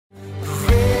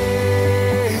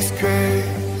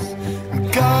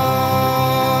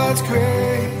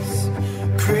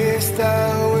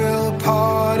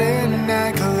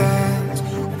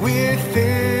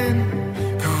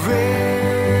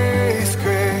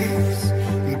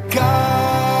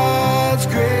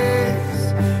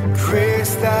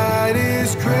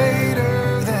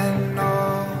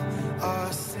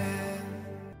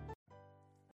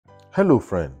Hello,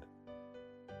 friend.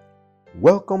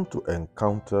 Welcome to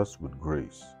Encounters with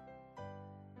Grace.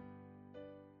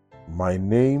 My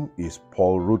name is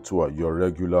Paul Rutua, your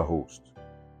regular host.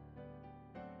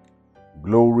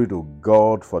 Glory to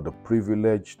God for the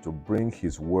privilege to bring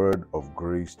His word of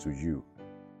grace to you.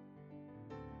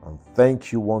 And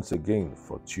thank you once again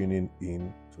for tuning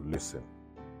in to listen.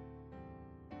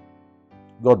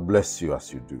 God bless you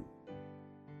as you do.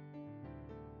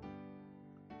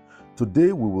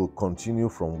 Today we will continue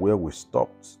from where we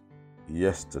stopped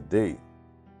yesterday,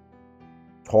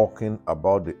 talking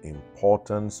about the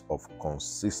importance of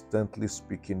consistently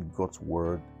speaking God's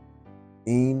word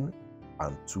in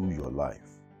and to your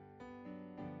life.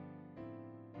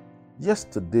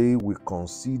 Yesterday we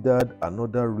considered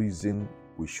another reason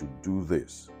we should do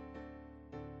this.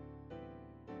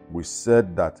 We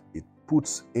said that it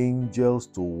puts angels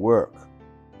to work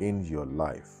in your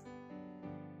life.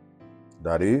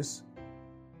 That is,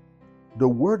 the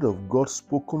word of God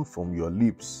spoken from your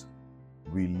lips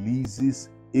releases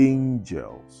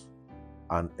angels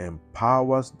and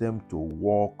empowers them to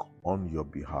walk on your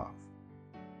behalf.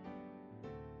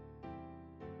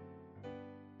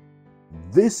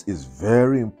 This is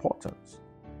very important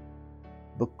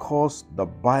because the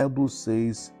Bible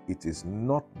says it is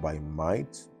not by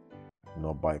might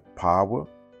nor by power,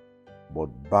 but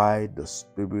by the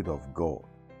Spirit of God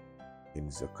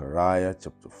in Zechariah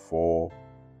chapter 4,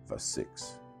 verse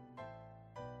 6.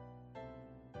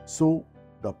 So,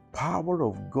 the power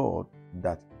of God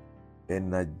that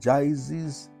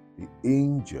energizes the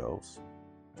angels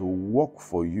to work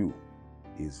for you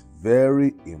is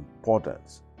very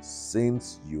important,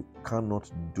 since you cannot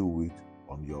do it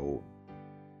on your own.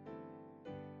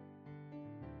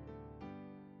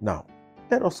 Now,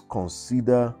 let us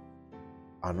consider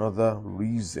another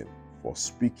reason for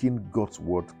speaking God's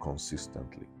word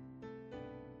consistently.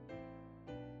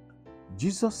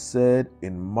 Jesus said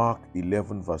in Mark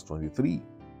 11 verse 23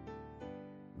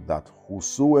 that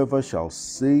whosoever shall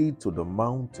say to the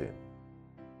mountain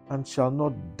and shall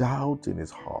not doubt in his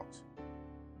heart,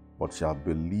 but shall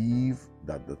believe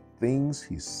that the things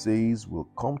he says will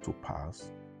come to pass,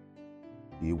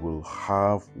 he will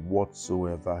have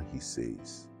whatsoever he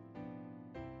says.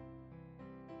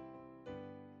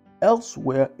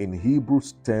 Elsewhere in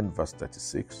Hebrews 10 verse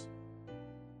 36,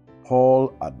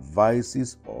 Paul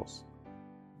advises us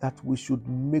that we should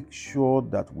make sure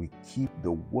that we keep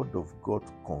the word of God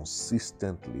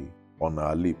consistently on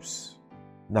our lips.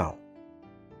 Now,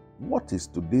 what is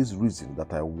today's reason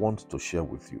that I want to share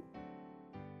with you?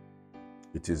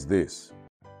 It is this: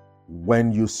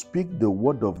 when you speak the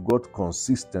word of God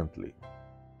consistently,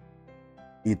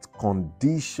 it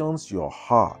conditions your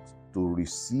heart to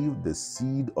receive the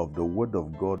seed of the word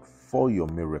of God for your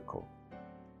miracle.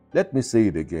 Let me say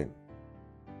it again.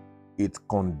 It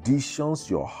conditions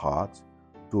your heart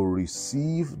to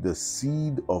receive the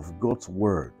seed of God's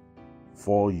word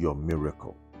for your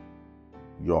miracle.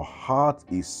 Your heart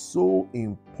is so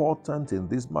important in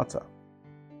this matter.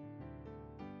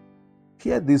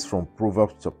 Hear this from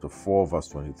Proverbs chapter 4 verse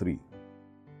 23.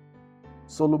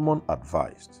 Solomon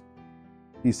advised.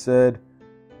 He said,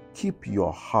 "Keep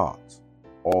your heart,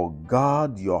 or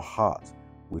guard your heart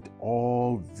with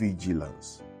all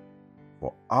vigilance,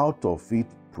 for out of it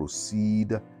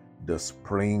proceed the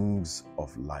springs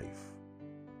of life,"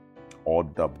 or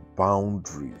the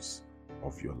boundaries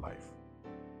of your life.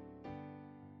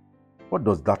 What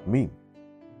does that mean?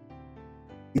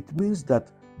 It means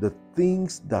that the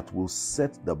things that will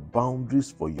set the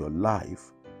boundaries for your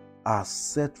life are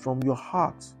set from your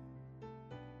heart.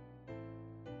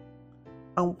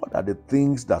 And what are the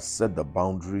things that set the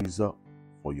boundaries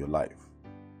for your life?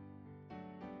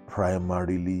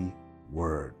 Primarily,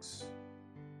 words.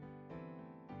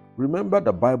 Remember,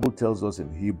 the Bible tells us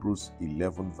in Hebrews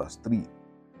 11 verse 3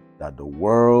 that the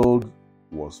world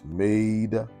was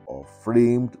made or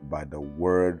framed by the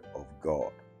word of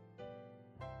God.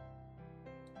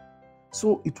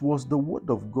 So it was the word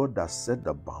of God that set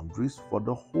the boundaries for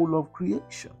the whole of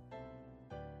creation.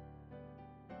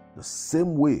 The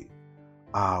same way,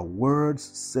 our words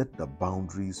set the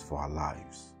boundaries for our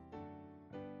lives.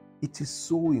 It is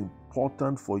so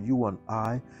important for you and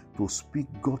I to speak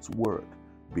God's word,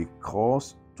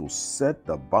 because to set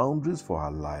the boundaries for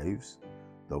our lives,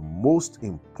 the most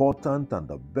important and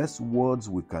the best words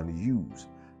we can use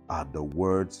are the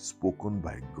words spoken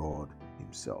by God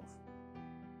Himself.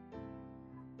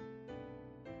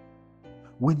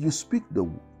 When you speak the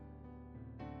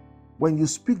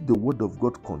word of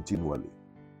God continually,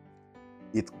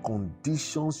 it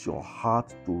conditions your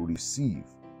heart to receive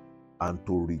and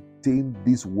to retain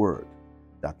this word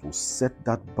that will set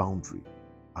that boundary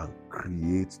and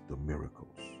create the miracles.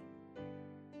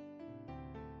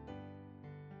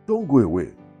 Don't go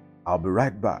away. I'll be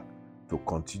right back to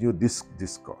continue this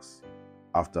discourse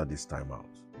after this time out.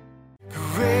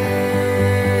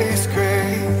 Grace,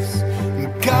 grace,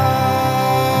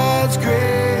 God's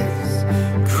grace,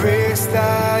 grace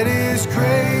that is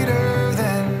greater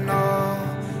than all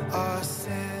our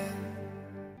sin.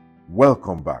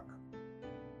 Welcome back.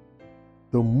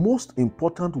 The most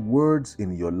important words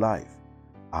in your life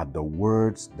are the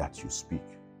words that you speak.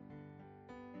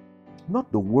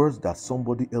 Not the words that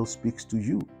somebody else speaks to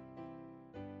you.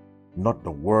 Not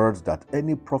the words that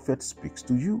any prophet speaks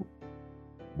to you,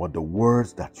 but the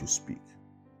words that you speak.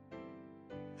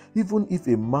 Even if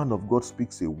a man of God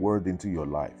speaks a word into your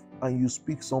life and you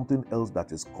speak something else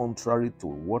that is contrary to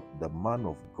what the man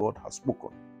of God has spoken,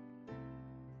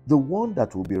 the one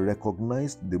that will be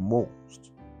recognized the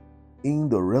most in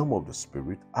the realm of the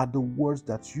Spirit are the words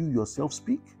that you yourself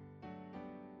speak.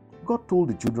 God told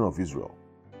the children of Israel,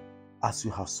 "As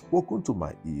you have spoken to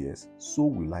my ears, so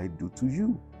will I do to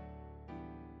you."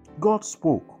 God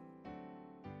spoke,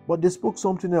 but they spoke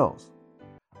something else.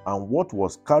 And what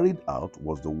was carried out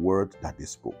was the word that they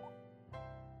spoke.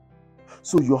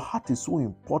 So your heart is so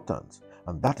important,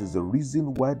 and that is the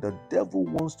reason why the devil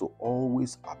wants to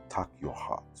always attack your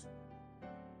heart.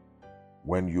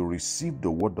 When you receive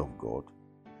the word of God,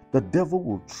 the devil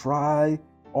will try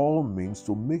all means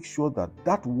to make sure that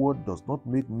that word does not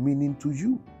make meaning to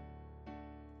you.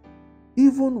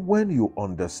 Even when you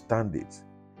understand it,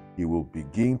 he will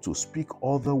begin to speak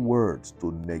other words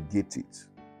to negate it.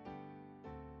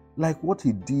 Like what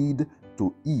he did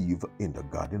to Eve in the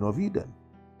Garden of Eden.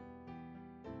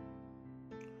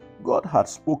 God had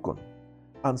spoken,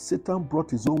 and Satan brought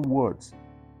his own words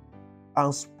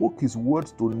and spoke his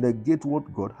words to negate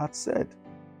what God had said.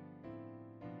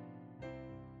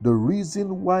 The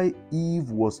reason why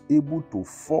Eve was able to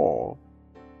fall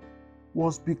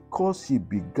was because she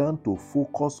began to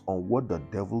focus on what the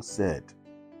devil said.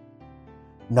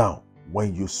 Now,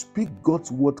 when you speak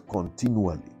God's word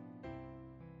continually,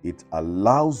 it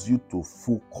allows you to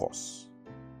focus.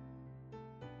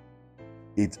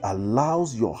 It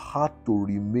allows your heart to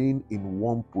remain in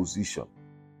one position.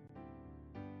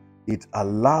 It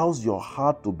allows your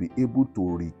heart to be able to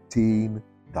retain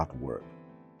that word.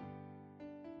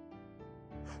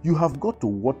 You have got to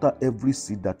water every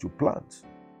seed that you plant.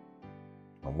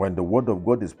 And when the word of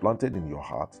God is planted in your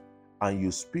heart and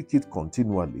you speak it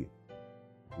continually,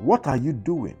 what are you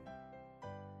doing?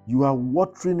 You are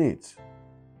watering it.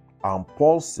 And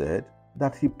Paul said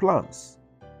that he plants,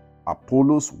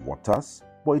 Apollos waters,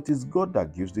 but it is God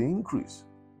that gives the increase.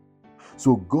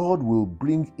 So God will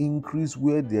bring increase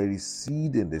where there is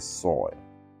seed in the soil.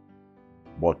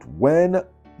 But when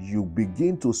you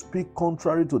begin to speak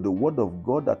contrary to the word of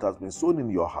God that has been sown in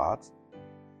your heart,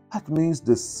 that means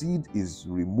the seed is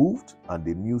removed and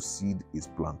the new seed is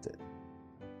planted.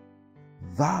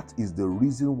 That is the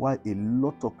reason why a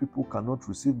lot of people cannot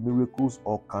receive miracles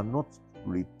or cannot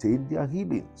retain their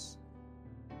healings.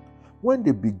 When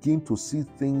they begin to see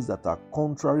things that are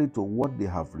contrary to what they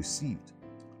have received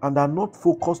and are not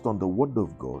focused on the word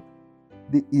of God,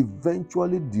 they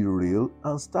eventually derail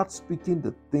and start speaking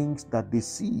the things that they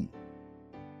see.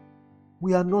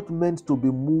 We are not meant to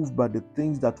be moved by the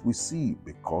things that we see,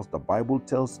 because the Bible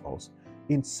tells us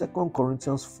in 2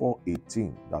 Corinthians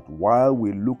 4:18 that while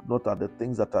we look not at the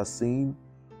things that are seen,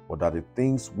 but at the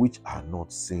things which are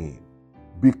not seen.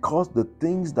 Because the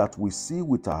things that we see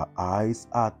with our eyes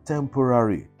are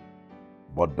temporary,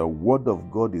 but the word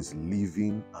of God is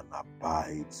living and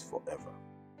abides forever.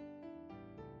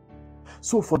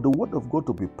 So for the word of God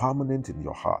to be permanent in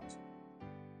your heart,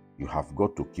 you have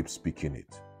got to keep speaking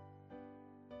it.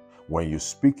 When you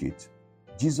speak it,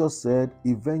 Jesus said,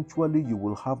 eventually you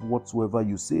will have whatsoever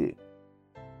you say.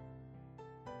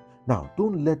 Now,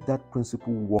 don't let that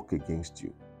principle work against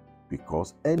you,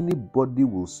 because anybody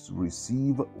will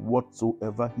receive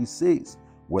whatsoever he says,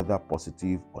 whether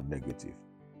positive or negative.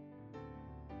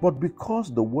 But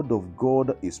because the word of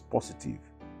God is positive,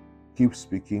 keep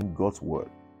speaking God's word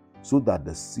so that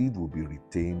the seed will be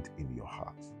retained in your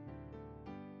heart.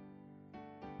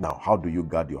 Now, how do you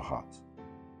guard your heart?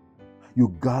 You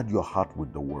guard your heart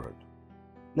with the word.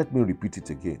 Let me repeat it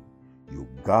again. You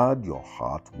guard your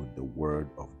heart with the word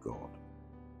of God.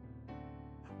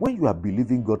 When you are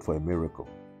believing God for a miracle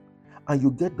and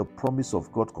you get the promise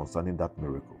of God concerning that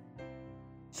miracle,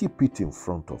 keep it in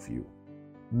front of you.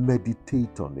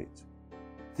 Meditate on it.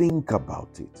 Think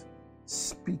about it.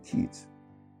 Speak it.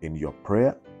 In your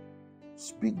prayer,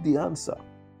 speak the answer.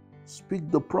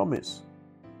 Speak the promise.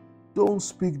 Don't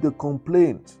speak the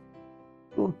complaint.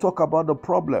 Don't talk about the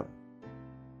problem.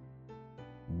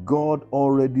 God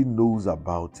already knows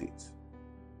about it.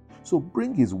 So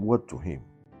bring His word to Him.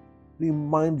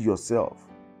 Remind yourself,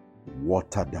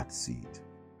 water that seed.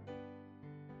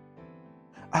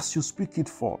 As you speak it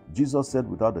forth, Jesus said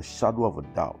without a shadow of a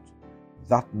doubt,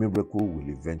 that miracle will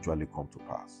eventually come to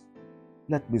pass.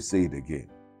 Let me say it again.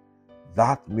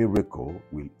 That miracle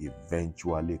will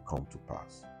eventually come to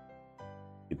pass.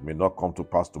 It may not come to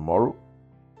pass tomorrow.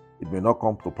 It may not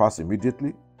come to pass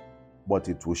immediately, but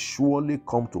it will surely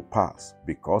come to pass,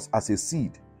 because as a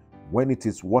seed, when it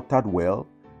is watered well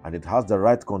and it has the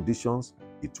right conditions,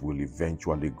 it will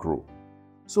eventually grow.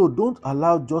 So don't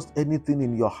allow just anything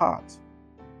in your heart.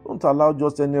 Don't allow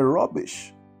just any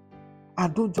rubbish.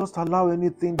 And don't just allow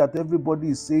anything that everybody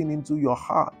is saying into your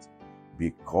heart.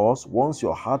 Because once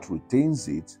your heart retains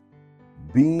it,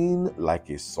 being like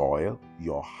a soil,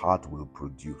 your heart will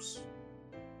produce.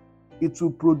 It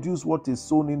will produce what is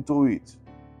sown into it.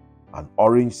 An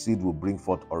orange seed will bring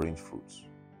forth orange fruits.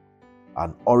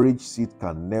 An orange seed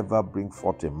can never bring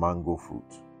forth a mango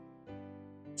fruit.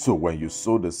 So when you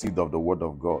sow the seed of the word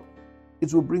of God,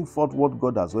 it will bring forth what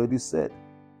God has already said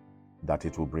that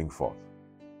it will bring forth.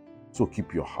 So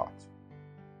keep your heart.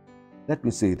 Let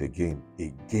me say it again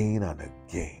and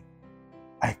again.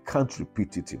 I can't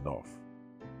repeat it enough.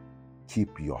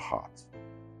 Keep your heart.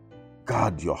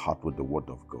 Guard your heart with the word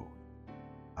of God.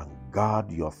 And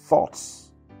guard your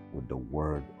thoughts with the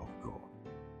word of God.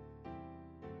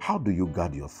 How do you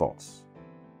guard your thoughts?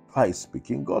 By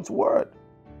speaking God's word.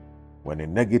 When a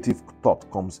negative thought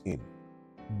comes in,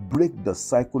 break the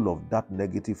cycle of that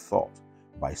negative thought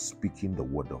by speaking the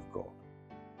word of God.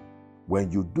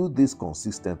 When you do this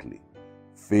consistently,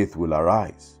 faith will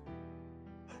arise.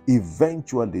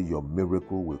 Eventually, your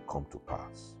miracle will come to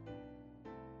pass.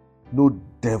 No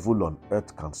devil on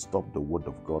earth can stop the word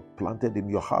of God planted in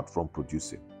your heart from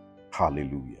producing.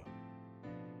 Hallelujah.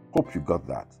 Hope you got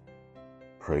that.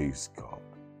 Praise God.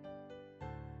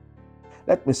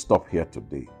 Let me stop here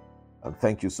today, and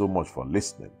thank you so much for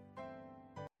listening.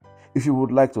 If you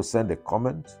would like to send a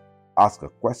comment, ask a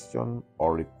question,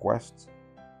 or request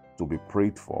to be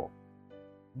prayed for,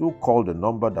 do call the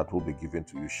number that will be given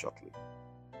to you shortly.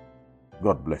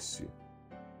 God bless you.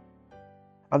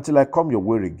 Until I come your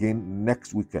way again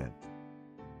next weekend,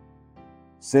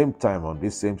 same time on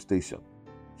this same station,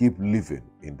 keep living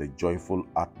in the joyful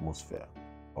atmosphere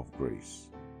of grace.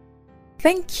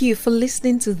 Thank you for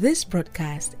listening to this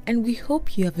broadcast, and we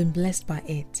hope you have been blessed by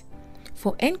it.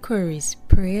 For enquiries,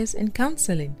 prayers, and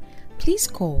counseling, please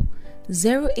call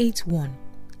 081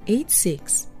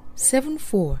 86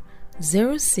 74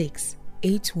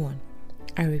 0681.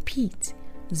 I repeat,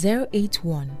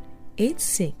 081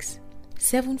 86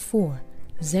 74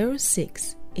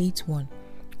 0681,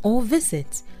 or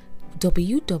visit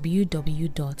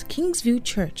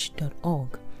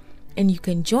www.kingsvillechurch.org, and you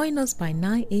can join us by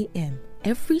 9 a.m.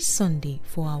 every Sunday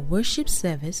for our worship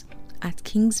service at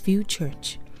Kingsville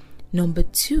Church, number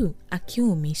 2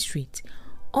 Akiwumi Street,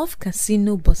 off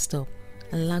Casino Bus Stop,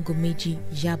 Alagomeji,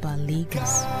 Yaba,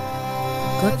 Lagos.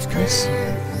 God bless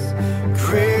you.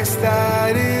 Grace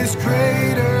that is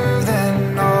greater